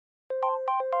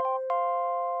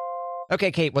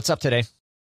Okay, Kate, what's up today?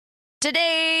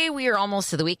 Today, we are almost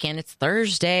to the weekend. It's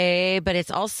Thursday, but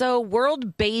it's also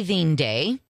World Bathing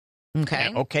Day. Okay.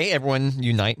 Yeah, okay, everyone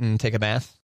unite and take a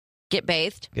bath. Get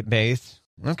bathed. Get bathed.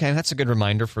 Okay, that's a good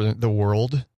reminder for the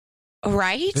world.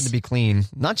 Right? It's good to be clean.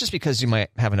 Not just because you might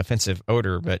have an offensive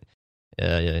odor, but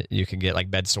you could get like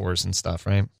bed sores and stuff,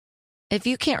 right? If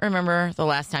you can't remember the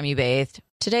last time you bathed,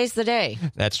 today's the day.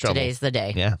 That's trouble. Today's the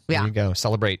day. Yeah, there you go.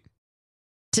 Celebrate.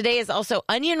 Today is also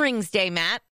Onion Rings Day,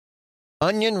 Matt.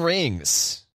 Onion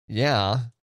rings. Yeah.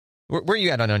 Where are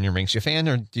you at on onion rings? You a fan,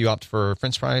 or do you opt for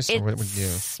French fries? Or what would you do?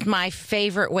 It's my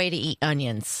favorite way to eat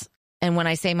onions. And when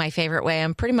I say my favorite way,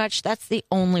 I'm pretty much, that's the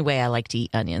only way I like to eat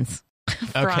onions.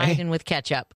 Fried and with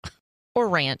ketchup or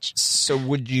ranch. So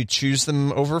would you choose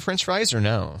them over French fries or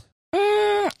no?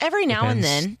 Every now and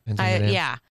then. Depends.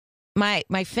 Yeah. My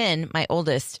Finn, my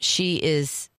oldest, she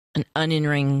is an onion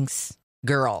rings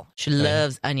girl. She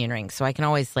loves onion rings. So I can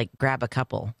always like grab a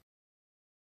couple.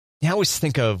 Yeah, I always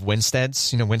think of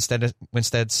Winstead's,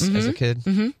 Winstead's as a kid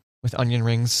with onion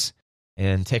rings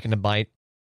and taking a bite.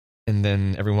 And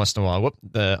then every once in a while,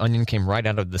 the onion came right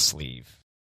out of the sleeve.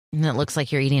 And it looks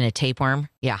like you're eating a tapeworm.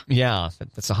 Yeah. Yeah,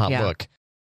 that's a hot look.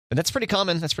 But that's pretty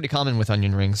common. That's pretty common with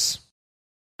onion rings.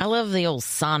 I love the old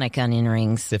Sonic onion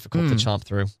rings. Difficult to chomp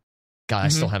through.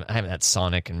 God, I haven't had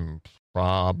Sonic in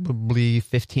probably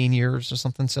 15 years or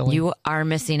something silly. You are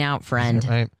missing out, friend.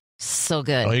 Right. So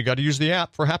good. Well, you got to use the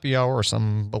app for happy hour or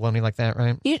some baloney like that,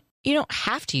 right? You don't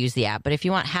have to use the app, but if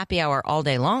you want happy hour all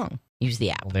day long, use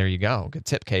the app. Well, there you go. Good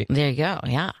tip, Kate. There you go.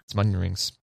 Yeah. It's onion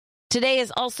rings. Today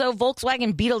is also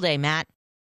Volkswagen Beetle Day, Matt.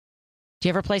 Do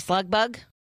you ever play Slug Bug?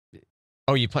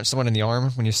 Oh, you punch someone in the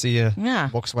arm when you see a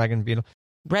Volkswagen Beetle?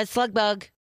 Red Slug Bug,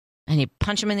 and you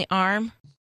punch him in the arm,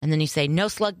 and then you say, no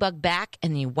Slug Bug back,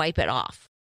 and then you wipe it off.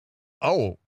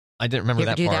 Oh, I didn't remember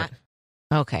that part.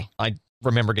 That? Okay. I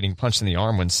remember getting punched in the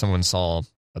arm when someone saw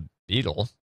a beetle.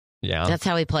 Yeah. That's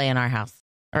how we play in our house.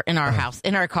 Or in our house.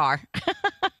 In our car.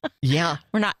 Yeah.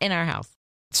 We're not in our house.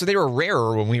 So they were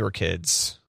rarer when we were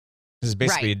kids. This is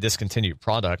basically a discontinued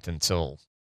product until,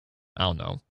 I don't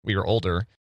know, we were older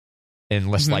and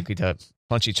less likely to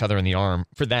punch each other in the arm,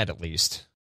 for that at least.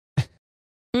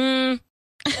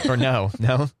 Or no?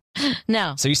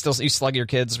 No. So you slug your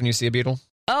kids when you see a beetle?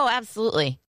 Oh,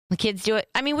 absolutely. The kids do it.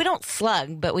 I mean, we don't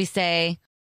slug, but we say,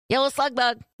 yellow slug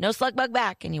bug, no slug bug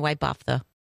back, and you wipe off the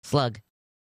slug.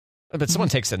 But someone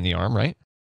takes it in the arm, right?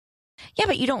 Yeah,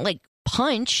 but you don't like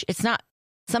punch. It's not,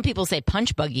 some people say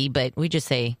punch buggy, but we just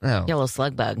say yellow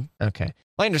slug bug. Okay.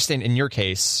 Well, I understand in your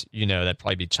case, that'd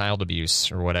probably be child abuse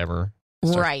or whatever.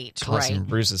 Right. Causing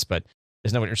bruises, but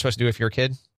isn't that what you're supposed to do if you're a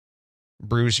kid?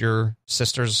 Bruise your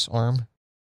sister's arm?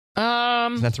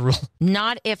 Isn't that the rule?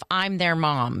 Not if I'm their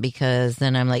mom, because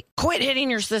then I'm like, quit hitting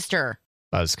your sister.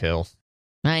 Buzzkill.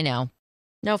 I know.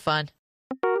 No fun.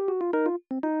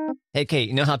 Hey, Kate,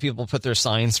 you know how people put their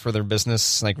signs for their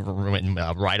business like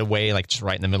right away, like just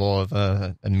right in the middle of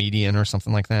a median or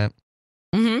something like that?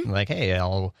 Mm-hmm. Like, hey,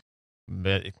 I'll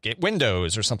get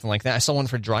windows or something like that. I saw one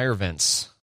for dryer vents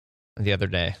the other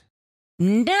day.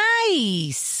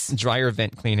 Nice. Dryer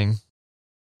vent cleaning.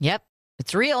 Yep.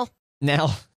 It's real.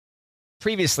 Now,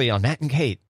 previously on Matt and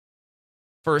Kate,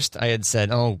 first I had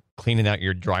said, cleaning out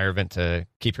your dryer vent to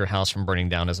keep your house from burning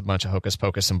down is a bunch of hocus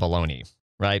pocus and baloney,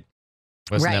 right?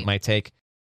 Wasn't that my take?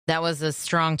 That was a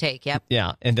strong take, yep.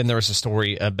 Yeah, and then there was a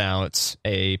story about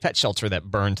a pet shelter that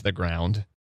burned to the ground,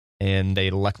 and they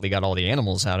luckily got all the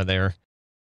animals out of there,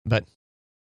 but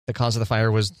the cause of the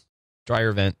fire was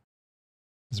dryer vent.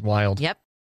 It's wild. Yep.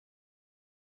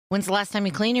 When's the last time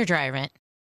you cleaned your dryer vent?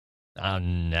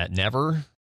 Never.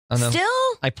 I don't know.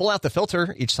 Still? I pull out the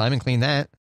filter each time and clean that.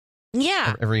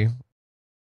 Yeah. Every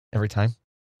time.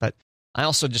 But I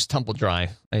also just tumble dry.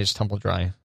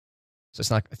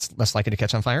 So it's less likely to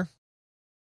catch on fire?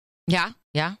 Yeah.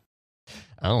 I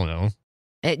don't know.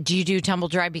 Do you do tumble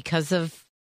dry because of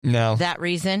that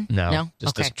reason? No.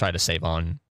 Just try to save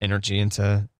on energy and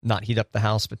to not heat up the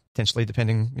house, potentially,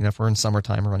 depending, if we're in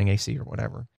summertime or running AC or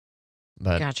whatever.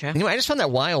 But gotcha. Anyway, I just found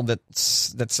that wild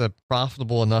that's a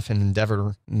profitable enough an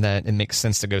endeavor that it makes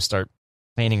sense to go start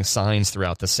planting signs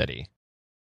throughout the city.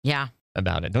 Yeah.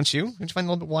 About it. Don't you? Don't you find it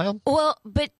a little bit wild? Well,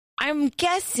 but I'm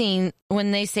guessing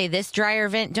when they say this dryer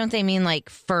vent, don't they mean like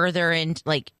further in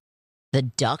like the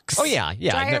ducts? Oh, yeah.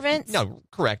 Dryer vents? No,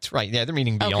 correct. Right. Yeah, they're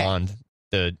meaning beyond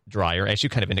the dryer, as you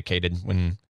kind of indicated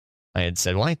when I had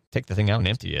said, well, I take the thing out and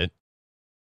empty it.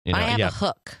 I have a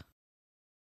hook.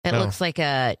 It looks like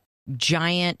a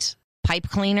giant pipe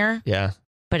cleaner. Yeah.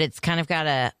 But it's kind of got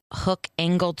a hook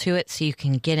angle to it so you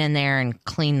can get in there and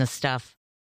clean the stuff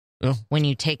when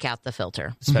you take out the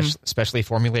filter. Specially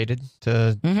formulated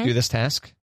to do this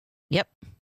task? Yep.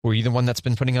 Were you the one that's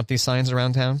been putting up these signs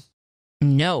around town?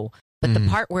 No, but the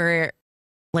part where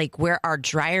our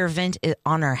dryer vent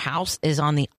on our house is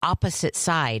on the opposite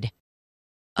side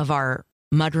of our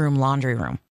mudroom laundry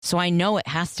room. So I know it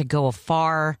has to go a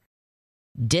far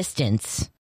distance.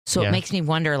 So it makes me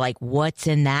wonder, what's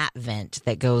in that vent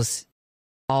that goes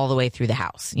all the way through the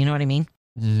house? You know what I mean?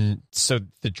 So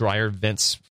the dryer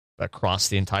vents across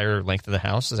the entire length of the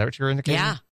house? Is that what you're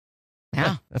indicating?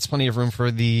 Yeah. That's plenty of room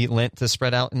for the lint to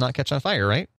spread out and not catch on fire,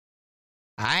 right?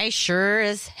 I sure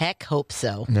as heck hope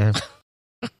so. No.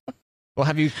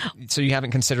 Well, you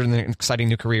haven't considered an exciting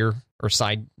new career or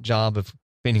side job of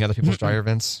cleaning other people's dryer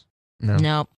vents?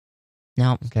 No.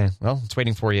 Nope. Okay. Well, it's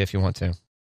waiting for you if you want to.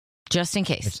 Just in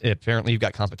case. Apparently, you've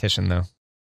got competition, though.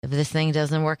 If this thing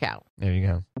doesn't work out. There you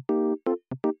go.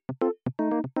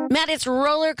 Matt, it's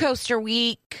roller coaster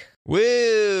week.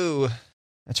 Woo!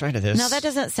 That's right, it is. No, that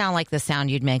doesn't sound like the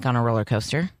sound you'd make on a roller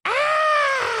coaster.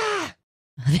 Ah!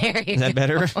 There you go. Is that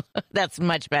better? That's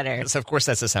much better. So, of course,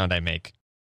 that's the sound I make.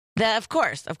 Of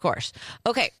course.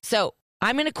 Okay, so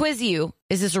I'm going to quiz you.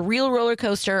 Is this a real roller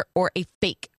coaster or a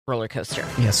fake roller coaster?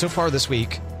 Yeah, so far this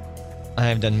week, I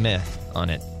have done myth on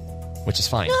it, which is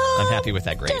fine. I'm happy with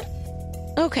that grade.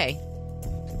 Okay.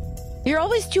 You're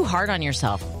always too hard on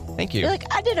yourself. Thank you. You're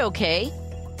like, I did okay.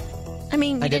 I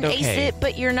mean, you didn't ace it,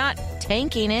 but you're not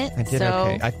tanking it. I did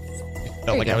okay. I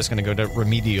felt like I was going to go to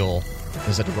remedial.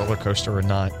 Is it a roller coaster or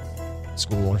not?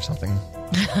 School or something.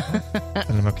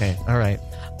 And I'm okay. All right.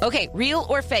 Okay, real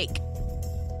or fake?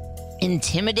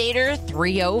 Intimidator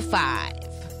 305.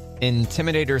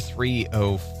 Intimidator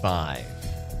 305.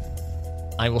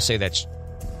 I will say that's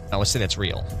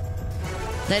real.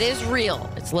 That is real.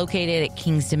 It's located at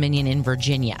King's Dominion in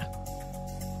Virginia.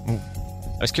 I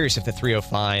was curious if the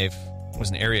 305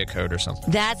 was an area code or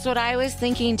something. That's what I was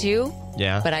thinking too.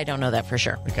 Yeah. But I don't know that for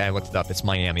sure. Okay, I looked it up. It's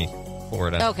Miami,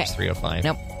 Florida. Okay. It's 305.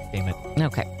 Nope. Damn it.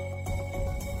 Okay.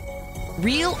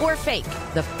 Real or fake?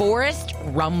 The Forest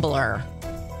Rumbler.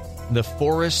 The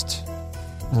Forest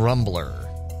Rumbler.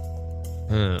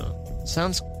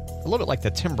 Sounds a little bit like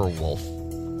the Timberwolf.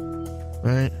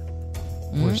 Right?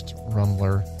 Forest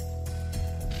Rumbler.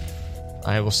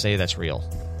 I will say that's real.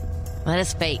 That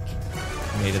is fake.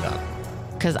 Made it up.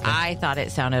 Because I thought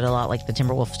it sounded a lot like the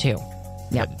Timberwolf too.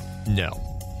 Yeah. No.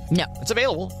 It's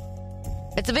available.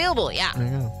 It's available, yeah. There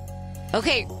you go.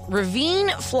 Okay, Ravine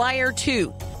Flyer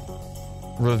 2.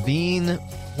 Ravine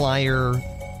Flyer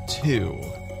 2.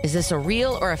 Is this a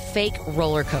real or a fake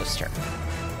roller coaster?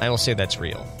 I will say that's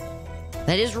real.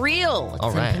 That is real. It's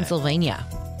All right. in Pennsylvania.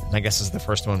 My guess is the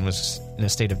first one was in a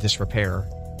state of disrepair.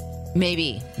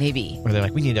 Maybe. Where they're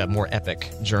like, we need a more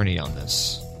epic journey on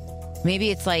this.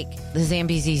 Maybe it's like the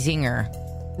Zambezi Zinger.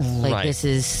 Like right. This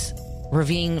is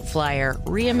Ravine Flyer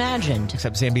reimagined.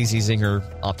 Except Zambezi Zinger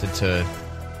opted to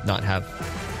not have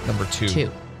number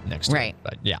 2 next to it.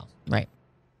 But yeah. Right.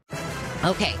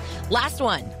 Okay, last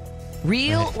one.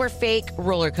 Real or fake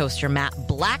roller coaster, Matt?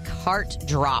 Black Heart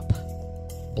Drop.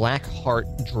 Black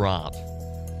Heart Drop.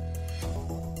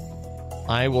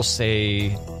 I will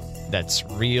say that's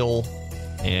real,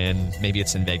 and maybe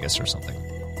it's in Vegas or something.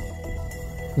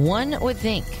 One would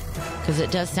think, because it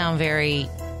does sound very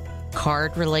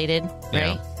card related, right?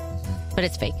 Yeah. Mm-hmm. But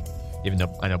it's fake. Even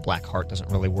though I know Black Heart doesn't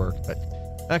really work, but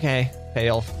okay,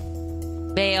 fail.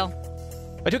 Bail.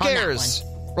 But who cares?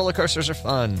 Roller coasters are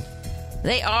fun.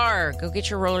 They are. Go get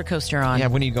your roller coaster on. Yeah,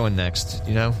 when are you going next? Do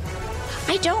you know?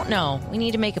 I don't know. We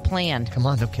need to make a plan. Come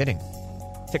on, no kidding.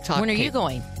 TikTok. When are you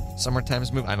going?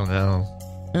 Summertime's move. I don't know.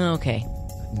 Okay.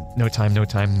 No time.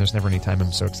 There's never any time.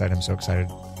 I'm so excited.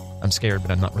 I'm scared,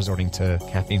 but I'm not resorting to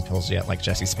caffeine pills yet, like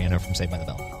Jesse Spano from Saved by the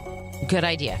Bell. Good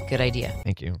idea.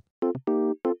 Thank you.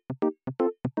 All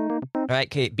right,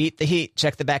 Kate, beat the heat.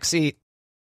 Check the back seat.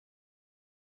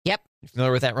 Yep. You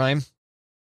familiar with that rhyme?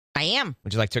 I am.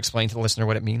 Would you like to explain to the listener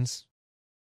what it means?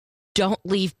 Don't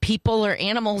leave people or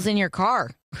animals in your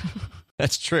car.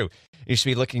 That's true. You should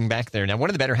be looking back there. Now, one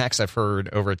of the better hacks I've heard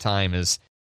over time is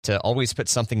to always put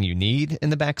something you need in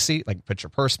the back seat, like put your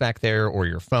purse back there or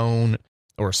your phone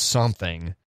or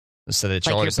something, so that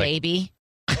you're always your baby.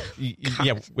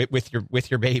 Yeah, with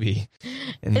your baby.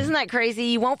 And isn't that crazy?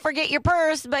 You won't forget your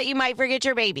purse, but you might forget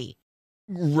your baby.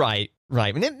 Right.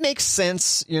 And it makes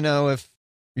sense, if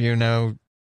you're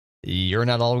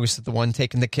not always the one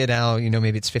taking the kid out.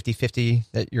 Maybe it's 50-50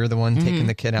 that you're the one taking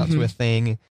the kid out to a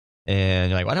thing. And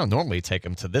you're like, well, I don't normally take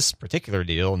them to this particular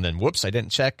deal. And then, whoops, I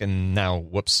didn't check. And now,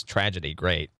 whoops, tragedy.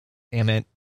 Great. Damn it.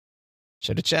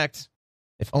 Should have checked.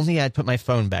 If only I'd put my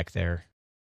phone back there.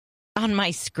 on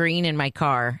my screen in my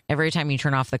car, every time you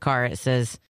turn off the car, it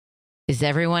says, "Is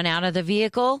everyone out of the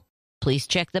vehicle? Please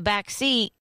check the back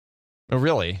seat." Oh,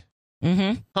 really?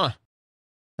 Mm-hmm. Huh.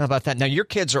 How about that? Now, your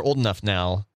kids are old enough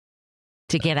now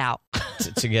To get out.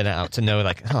 to get out, to know,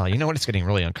 like, oh, you know what? It's getting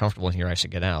really uncomfortable in here. I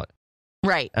should get out.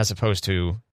 Right. As opposed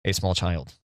to a small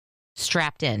child.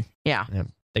 Strapped in. Yeah.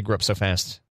 They grew up so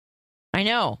fast. I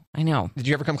know. Did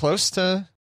you ever come close to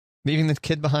leaving the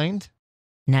kid behind?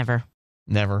 Never.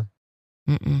 Never.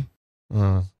 Mm-mm.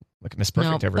 Look at Miss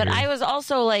Perfect over but here. I was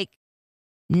also like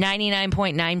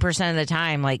 99.9% of the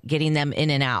time, like getting them in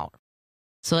and out.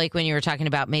 So like when you were talking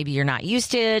about maybe you're not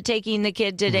used to taking the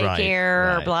kid to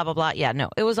daycare or blah, blah, blah. Yeah, no,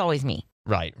 it was always me.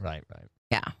 Right.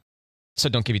 Yeah. So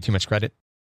don't give you too much credit?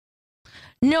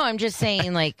 No, I'm just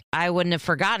saying like I wouldn't have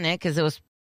forgotten it because it was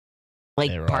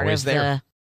like part of the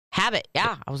habit.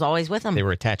 Yeah, I was always with them. They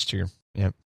were attached to you.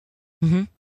 Yep. Mm-hmm.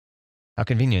 How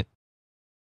convenient.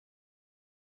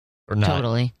 Or not.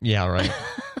 Totally. Yeah, right.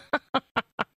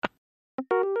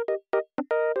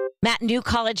 Matt, new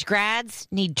college grads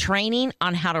need training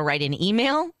on how to write an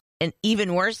email, and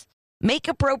even worse, make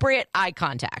appropriate eye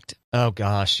contact. Oh,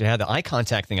 gosh. Yeah, the eye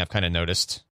contact thing I've kind of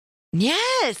noticed.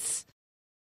 Yes.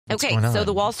 What's okay, going on? so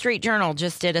the Wall Street Journal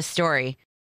just did a story.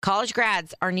 College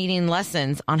grads are needing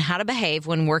lessons on how to behave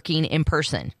when working in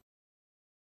person.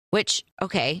 Which,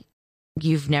 okay,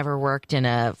 you've never worked in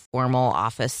a formal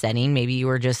office setting. Maybe you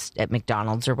were just at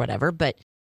McDonald's or whatever, but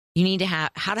you need to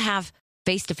have how to have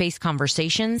face-to-face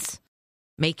conversations,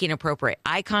 making appropriate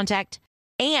eye contact,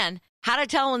 and how to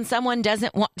tell when someone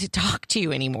doesn't want to talk to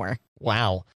you anymore.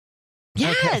 Wow.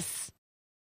 Yes.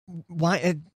 Okay.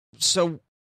 Why? So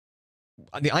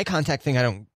the eye contact thing I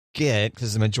don't get,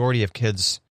 because the majority of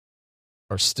kids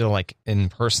are still like in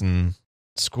person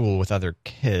school with other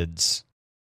kids.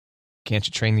 Can't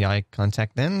you train the eye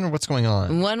contact then, or what's going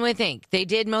on? One would think.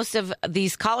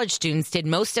 These college students did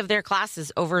most of their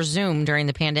classes over Zoom during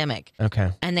the pandemic.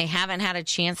 Okay. And they haven't had a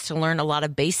chance to learn a lot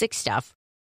of basic stuff.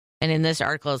 And in this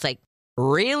article, it's like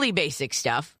really basic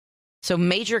stuff. So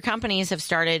major companies have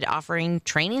started offering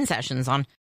training sessions on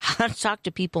how to talk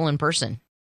to people in person.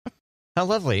 How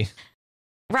lovely.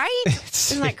 Right?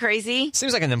 Isn't that crazy?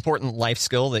 Seems like an important life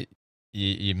skill that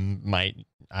you might,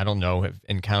 I don't know, have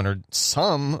encountered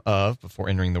some of before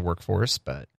entering the workforce,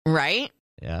 but right.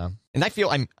 Yeah. And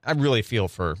I really feel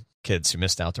for kids who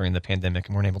missed out during the pandemic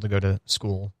and weren't able to go to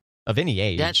school of any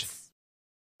age. That's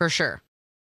for sure.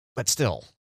 But still,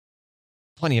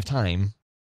 plenty of time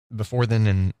before then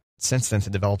and since then to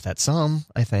develop that some,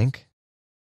 I think.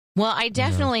 Well, I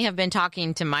definitely have been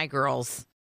talking to my girls,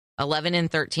 11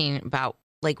 and 13, about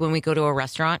like when we go to a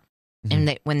restaurant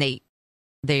and when they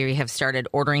have started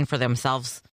ordering for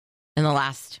themselves in the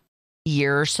last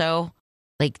year or so.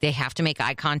 Like they have to make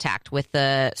eye contact with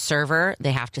the server.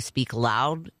 They have to speak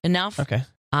loud enough. Okay.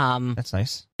 That's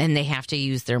nice. And they have to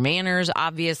use their manners,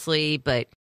 obviously. But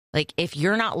like if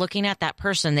you're not looking at that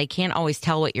person, they can't always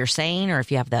tell what you're saying or if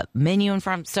you have the menu in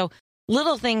front. So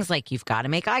little things like you've got to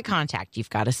make eye contact. You've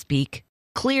got to speak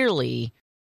clearly.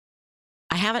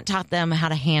 I haven't taught them how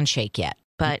to handshake yet,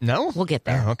 but no? We'll get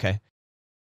there. Oh, okay.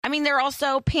 I mean, they're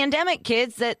also pandemic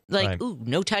kids that like, Right. ooh,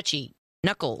 no touchy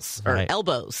knuckles or Right.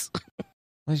 elbows.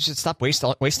 Well, you should stop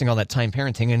wasting all that time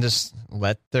parenting and just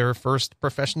let their first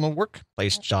professional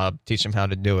workplace job teach them how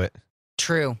to do it.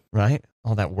 True. Right?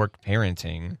 All that work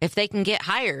parenting. If they can get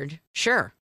hired,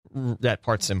 sure. That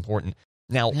part's important.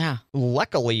 Now, Yeah.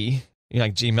 luckily,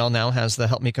 like Gmail now has the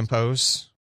Help Me Compose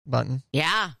button.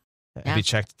 Yeah. Have you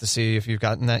checked to see if you've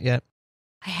gotten that yet?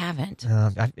 I haven't.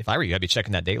 If I were you, I'd be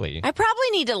checking that daily. I probably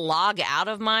need to log out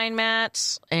of mine,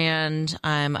 Matt, and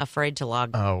I'm afraid to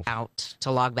log out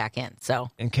to log back in. So,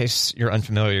 in case you're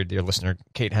unfamiliar, dear listener,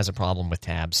 Kate has a problem with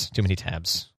tabs. Too many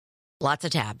tabs. Lots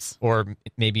of tabs. Or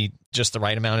maybe just the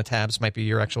right amount of tabs might be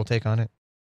your actual take on it.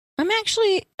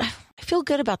 I feel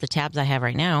good about the tabs I have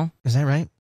right now. Is that right?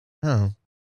 Oh.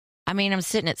 I mean, I'm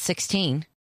sitting at 16.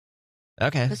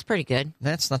 Okay. That's pretty good.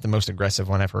 That's not the most aggressive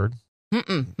one I've heard.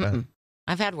 Mm-mm.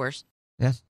 I've had worse.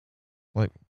 Yeah. Well,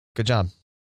 good job.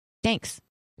 Thanks.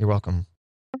 You're welcome.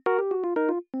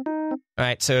 All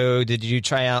right. So did you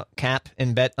try out Cap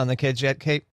and Bet on the kids yet,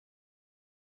 Kate?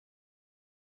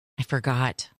 I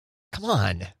forgot. Come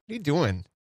on. What are you doing?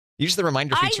 Use the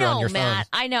reminder feature on your phone. Matt,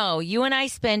 I know. You and I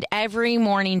spend every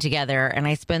morning together, and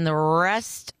I spend the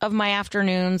rest of my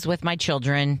afternoons with my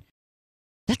children.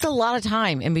 That's a lot of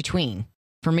time in between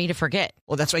for me to forget.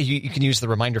 Well, that's why you can use the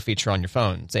reminder feature on your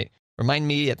phone. Say, remind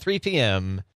me at 3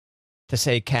 p.m. to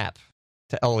say Cap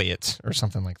to Elliot or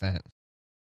something like that.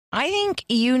 I think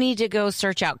you need to go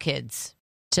search out kids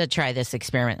to try this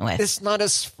experiment with. It's not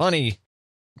as funny.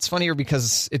 It's funnier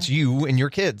because it's you and your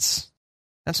kids.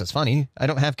 That's what's funny. I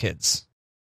don't have kids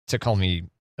to call me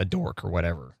a dork or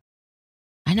whatever.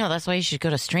 I know. That's why you should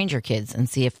go to Stranger Kids and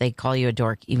see if they call you a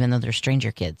dork, even though they're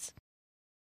stranger kids.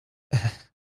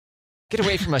 Get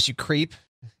away from us, you creep.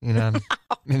 You know,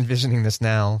 I'm envisioning this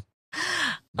now.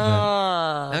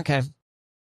 Okay.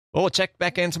 Well, we'll check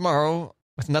back in tomorrow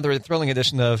with another thrilling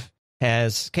edition of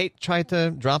Has Kate tried to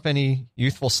drop any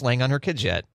youthful slang on her kids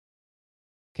yet?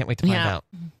 Can't wait to find out.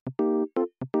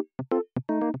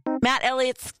 Matt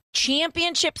Elliott's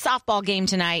championship softball game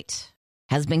tonight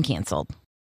has been canceled.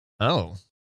 Oh.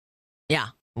 Yeah.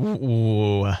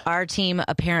 Ooh. Our team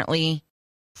apparently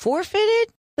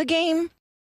forfeited the game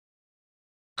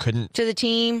to the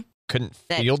team. Couldn't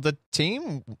field the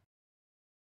team?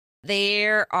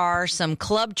 There are some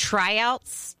club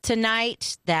tryouts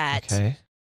tonight that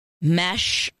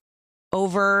mesh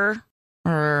over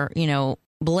or,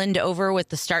 blend over with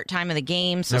the start time of the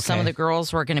game. So some of the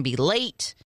girls were going to be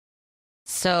late.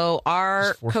 So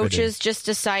our coaches just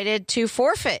decided to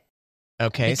forfeit.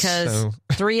 Okay. Because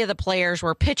 3 of the players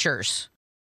were pitchers.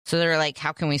 So they're like,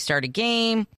 how can we start a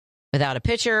game without a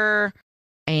pitcher?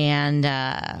 And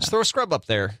just throw a scrub up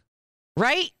there.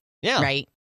 Right? Yeah. Right.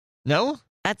 No?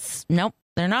 Nope,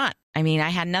 they're not. I mean, I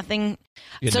had nothing.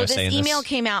 So this email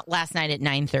came out last night at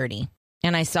 9:30.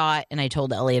 And I saw it, and I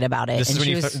told Elliot about it.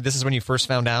 This is when you first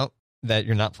found out that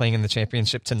you're not playing in the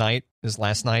championship tonight, is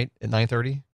last night at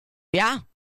 9:30? Yeah.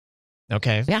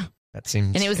 Okay. Yeah. That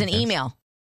seems... And it was an email.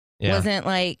 Yeah. It wasn't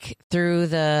like through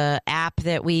the app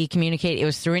that we communicate. It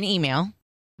was through an email.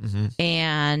 Mm-hmm.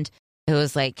 And it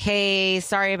was like, hey,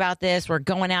 sorry about this. We're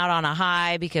going out on a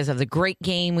high because of the great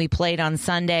game we played on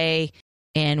Sunday,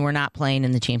 and we're not playing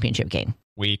in the championship game.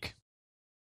 Weak.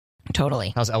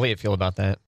 Totally. How's Elliot feel about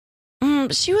that?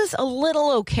 She was a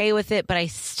little okay with it, but I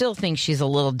still think she's a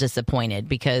little disappointed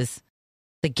because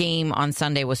the game on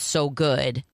Sunday was so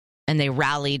good and they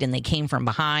rallied and they came from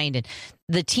behind. And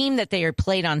the team that they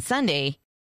played on Sunday,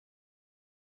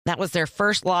 that was their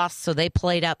first loss. So they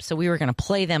played up. So we were going to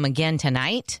play them again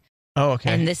tonight. Oh,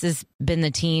 okay. And this has been the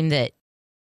team that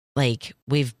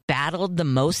we've battled the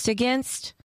most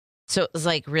against. So it was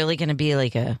really going to be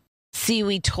a, see,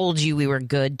 we told you we were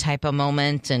good type of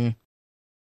moment. And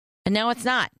no, it's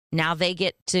not. Now they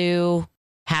get to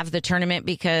have the tournament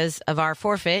because of our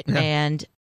forfeit, and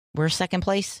we're second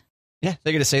place. Yeah,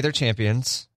 they're going to say they're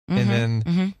champions, and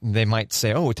then they might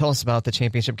say, oh, tell us about the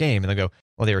championship game. And they'll go,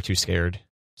 well, they were too scared.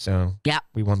 So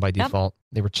we won by default.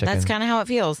 They were chicken. That's kind of how it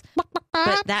feels.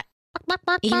 But that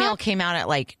email came out at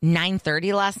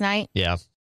 9:30 last night. Yeah.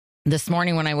 This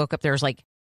morning when I woke up, there was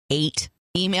 8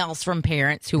 emails from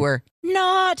parents who were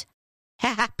not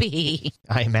happy.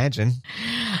 I imagine.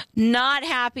 Not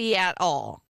happy at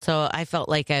all. So I felt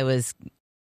like I was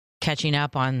catching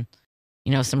up on,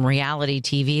 some reality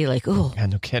TV. Ooh. Yeah,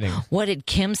 no kidding. What did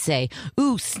Kim say?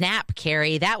 Ooh, snap,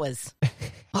 Carrie. That was...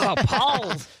 Oh,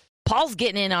 Paul's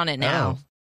getting in on it now. Oh,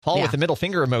 Paul with the middle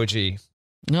finger emoji.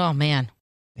 Oh, man.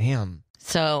 Damn.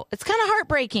 So it's kind of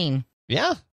heartbreaking.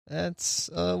 Yeah, that's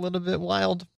a little bit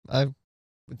wild. I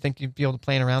would think you'd be able to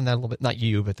plan around that a little bit. Not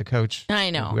you, but the coach.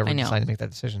 I know. Whoever decided to make that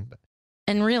decision. But.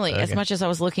 And really, as much as I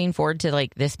was looking forward to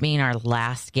this being our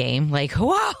last game,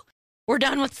 whoa, we're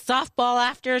done with softball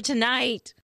after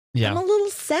tonight. Yeah. I'm a little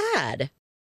sad.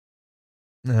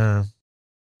 Yeah.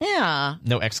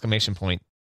 No exclamation point.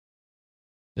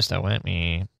 Just a went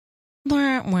me.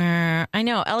 I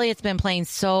know. Elliot's been playing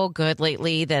so good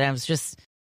lately that I was just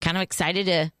kind of excited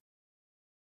to,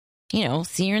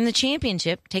 see her in the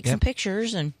championship, take some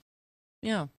pictures, and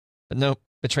But no,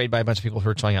 betrayed by a bunch of people who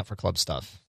are trying out for club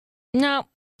stuff. No.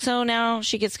 So now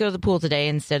she gets to go to the pool today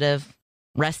instead of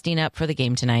resting up for the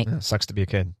game tonight. Sucks to be a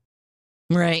kid.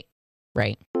 Right.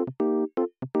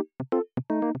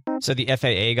 So the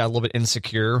FAA got a little bit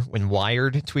insecure when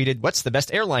Wired tweeted, "What's the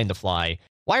best airline to fly?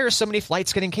 Why are so many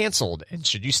flights getting canceled? And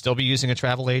should you still be using a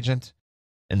travel agent?"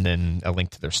 And then a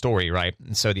link to their story, right?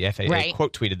 And so the FAA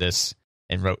quote tweeted this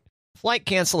and wrote, "Flight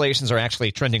cancellations are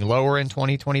actually trending lower in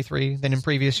 2023 than in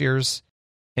previous years,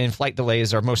 and flight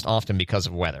delays are most often because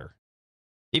of weather.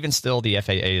 Even still, the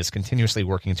FAA is continuously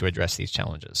working to address these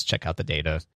challenges. Check out the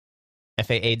data,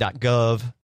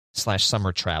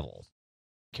 faa.gov/summer travel.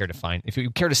 If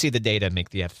you care to see the data, make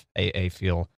the FAA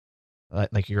feel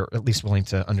like you're at least willing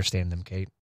to understand them, Kate."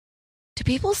 Do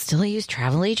people still use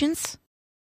travel agents?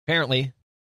 Apparently.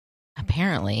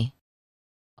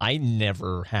 I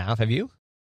never have. Have you?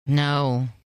 No.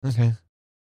 Okay.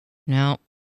 No.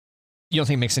 You don't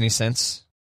think it makes any sense?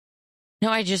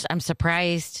 No, I'm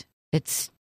surprised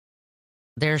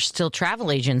there's still travel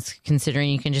agents, considering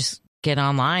you can just get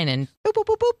online and boop, boop,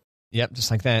 boop, boop. Yep, just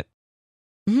like that.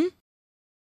 Mm-hmm.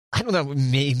 I don't know,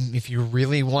 maybe if you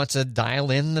really want to dial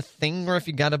in the thing, or if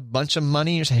you got a bunch of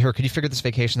money, you say, here, could you figure this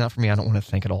vacation out for me? I don't want to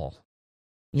think at all.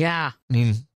 Yeah. I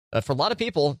mean, for a lot of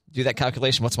people, do that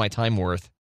calculation, what's my time worth?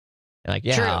 And like,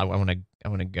 yeah, True. I want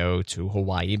to go to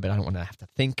Hawaii, but I don't want to have to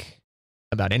think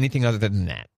about anything other than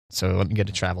that. So let me get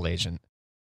a travel agent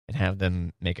and have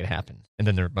them make it happen. And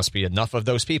then there must be enough of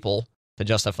those people to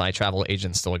justify travel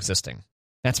agents still existing.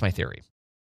 That's my theory.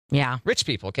 Yeah. Rich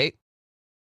people, Kate.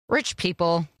 Rich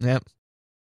people. Yep.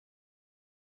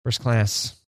 First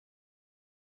class.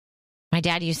 My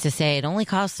dad used to say it only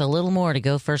costs a little more to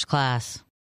go first class.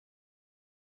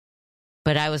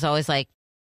 But I was always like,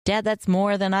 Dad, that's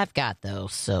more than I've got, though.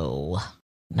 So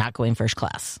not going first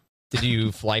class. Did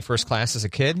you fly first class as a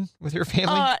kid with your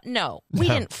family? No. We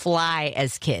didn't fly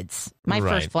as kids. My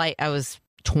Right. first flight, I was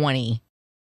 20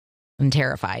 and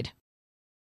terrified.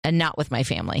 And not with my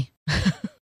family.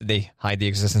 Did they hide the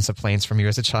existence of planes from you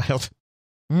as a child?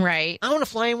 Right. I want to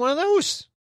fly in one of those.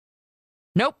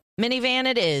 Nope. Minivan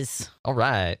it is. All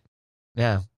right.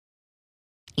 Yeah.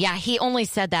 Yeah, he only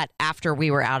said that after we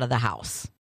were out of the house.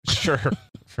 Sure.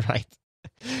 Right.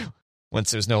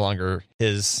 Once it was no longer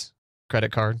his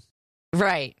credit card.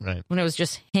 Right. Right. When it was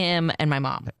just him and my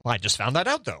mom. Well, I just found that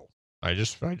out, though. I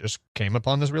just came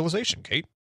upon this realization, Kate.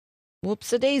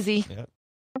 Whoops-a-daisy. Yeah.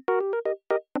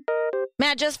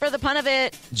 Matt, just for the pun of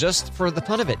it. Just for the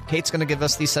pun of it, Kate's going to give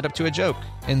us the setup to a joke,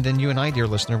 and then you and I, dear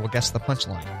listener, will guess the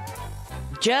punchline.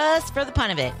 Just for the pun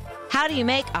of it. How do you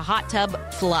make a hot tub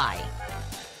fly?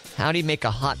 How do you make a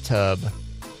hot tub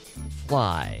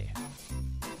fly?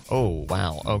 Oh,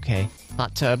 wow. Okay.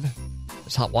 Hot tub.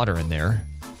 There's hot water in there.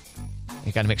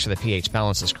 You got to make sure the pH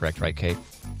balance is correct, right, Kate?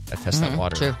 Gotta test that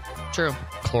water. True.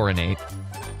 Chlorinate.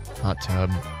 Hot tub.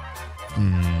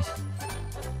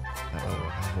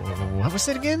 What was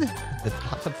it again? The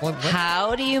hot tub fly? What?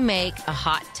 How do you make a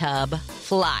hot tub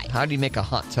fly? How do you make a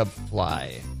hot tub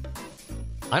fly?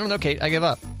 I don't know, Kate. I give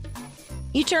up.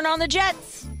 You turn on the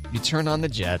jets. You turn on the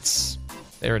jets.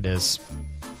 There it is.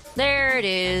 There it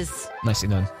is. Nicely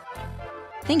done.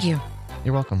 Thank you.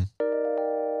 You're welcome.